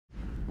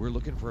We're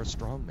looking for a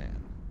strong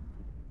man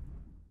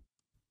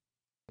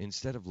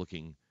instead of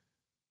looking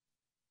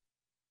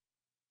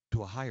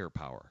to a higher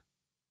power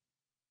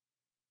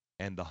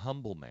and the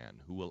humble man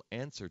who will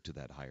answer to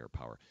that higher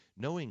power,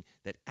 knowing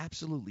that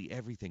absolutely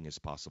everything is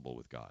possible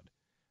with God.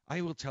 I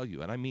will tell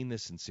you, and I mean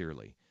this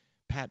sincerely,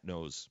 Pat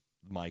knows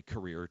my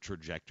career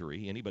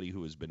trajectory. Anybody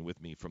who has been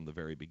with me from the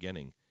very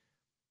beginning.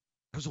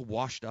 I was a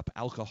washed-up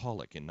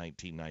alcoholic in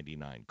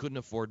 1999. Couldn't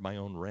afford my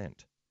own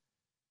rent.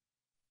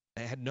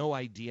 I had no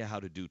idea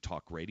how to do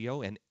talk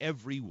radio, and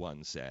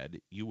everyone said,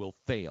 you will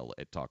fail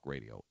at talk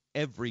radio.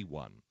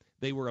 Everyone.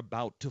 They were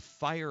about to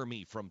fire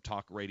me from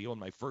talk radio in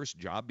my first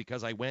job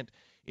because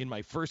in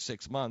my first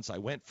 6 months, I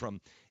went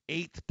from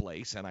 8th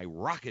place and I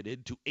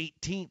rocketed to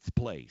 18th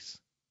place.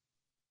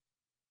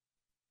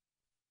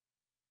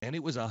 And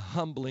it was a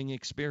humbling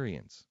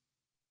experience.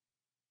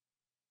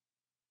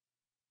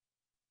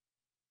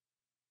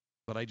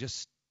 But I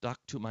just stuck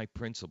to my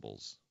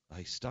principles.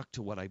 I stuck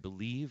to what I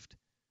believed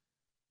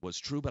was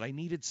true, but I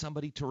needed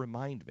somebody to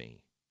remind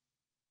me.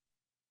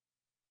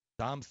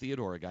 Dom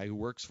Theodore, a guy who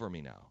works for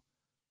me now,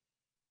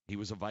 he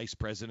was a vice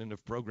president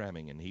of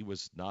programming, and he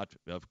was not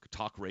a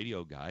talk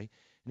radio guy,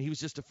 and he was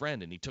just a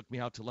friend, and he took me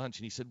out to lunch,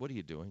 and he said, what are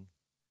you doing?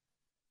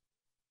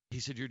 He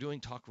said, you're doing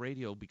talk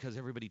radio because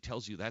everybody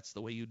tells you that's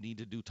the way you need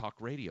to do talk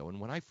radio, and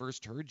when I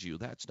first heard you,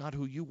 that's not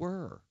who you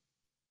were.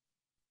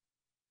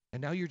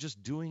 And now you're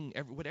just doing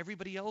what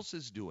everybody else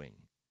is doing.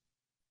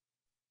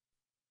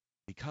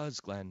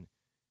 Because, Glenn,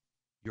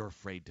 you're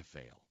afraid to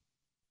fail.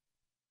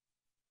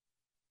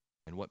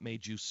 And what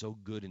made you so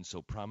good and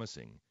so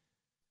promising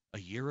a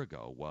year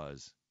ago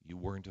was you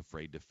weren't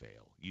afraid to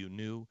fail. You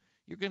knew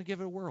you're going to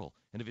give it a whirl.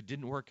 And if it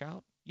didn't work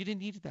out, you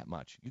didn't need it that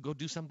much. You go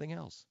do something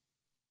else.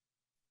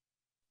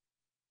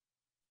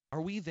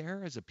 Are we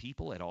there as a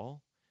people at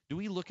all? Do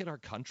we look at our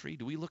country?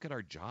 Do we look at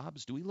our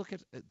jobs? Do we look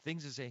at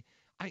things and say,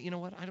 you know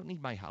what? I don't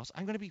need my house.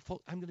 I'm going to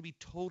be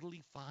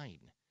totally fine.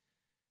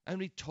 I'm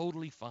going to be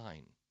totally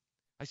fine.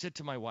 I said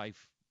to my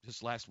wife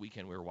just last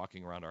weekend, we were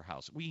walking around our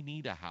house. We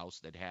need a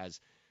house that has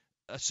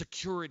a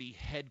security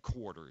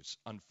headquarters,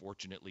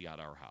 unfortunately,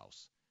 at our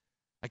house.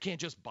 I can't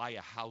just buy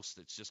a house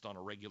that's just on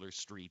a regular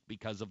street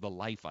because of the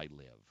life I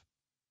live,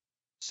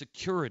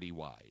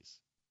 security-wise.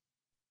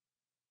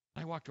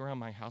 I walked around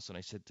my house and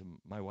I said to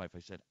my wife, I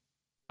said,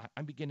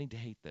 I'm beginning to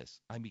hate this.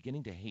 I'm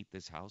beginning to hate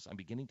this house. I'm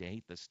beginning to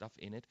hate the stuff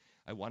in it.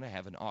 I want to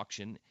have an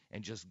auction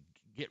and just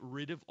get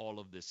rid of all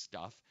of this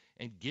stuff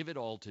and give it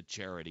all to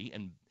charity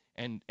and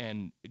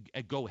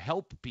go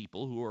help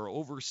people who are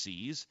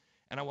overseas.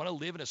 And I want to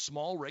live in a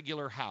small,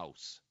 regular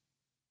house.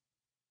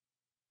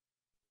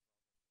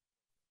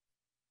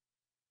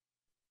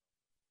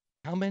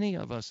 How many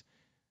of us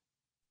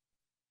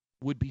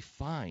would be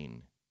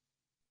fine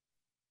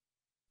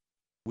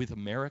with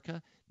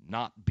America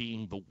not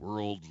being the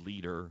world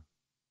leader,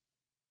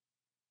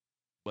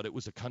 but it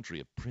was a country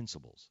of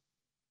principles?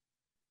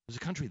 It was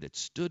a country that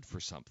stood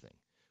for something.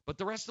 But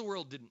the rest of the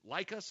world didn't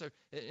like us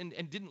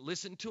and didn't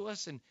listen to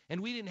us,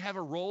 and we didn't have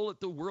a role at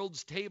the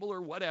world's table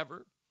or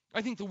whatever.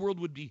 I think the world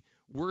would be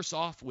worse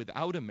off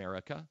without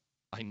America.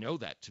 I know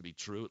that to be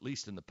true, at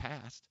least in the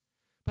past.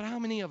 But how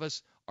many of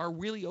us are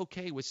really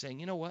okay with saying,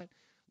 you know what,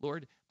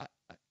 Lord,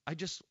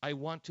 I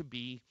want to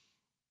be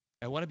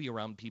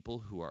around people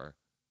who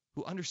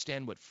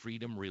understand what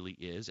freedom really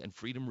is, and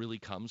freedom really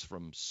comes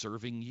from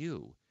serving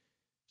you,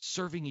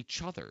 serving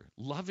each other,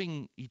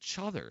 loving each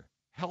other,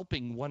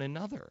 helping one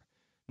another,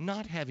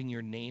 not having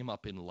your name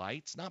up in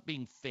lights, not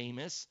being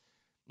famous,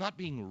 not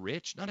being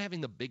rich, not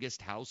having the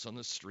biggest house on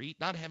the street,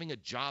 not having a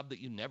job that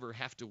you never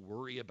have to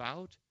worry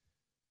about.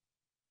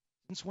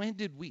 Since when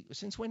did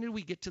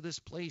we get to this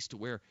place to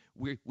where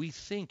we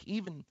think,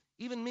 even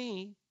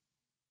me,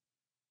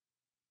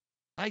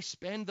 I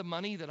spend the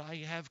money that I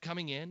have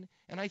coming in,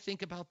 and I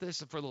think about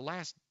this for the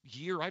last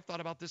year. I've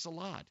thought about this a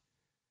lot.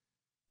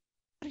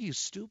 What are you,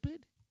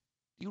 stupid?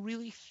 Do you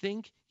really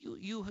think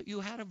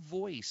you had a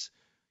voice?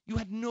 You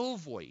had no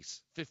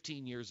voice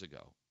 15 years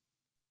ago.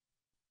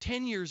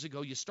 10 years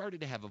ago, you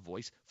started to have a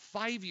voice.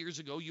 5 years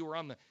ago, you were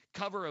on the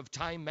cover of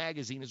Time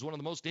magazine as one of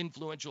the most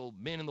influential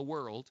men in the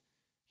world.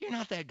 You're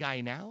not that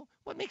guy now.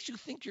 What makes you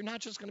think you're not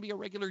just going to be a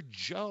regular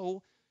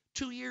Joe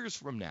 2 years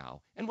from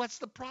now? And what's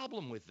the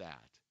problem with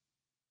that?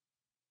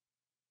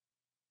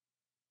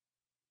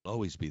 It'll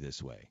always be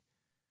this way.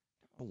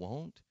 It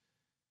won't.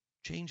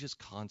 Change is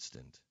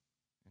constant,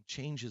 and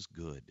change is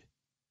good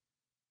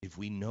if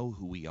we know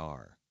who we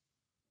are.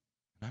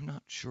 And I'm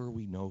not sure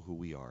we know who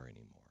we are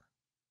anymore.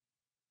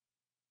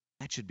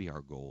 That should be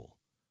our goal.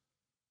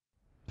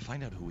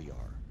 Find out who we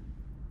are.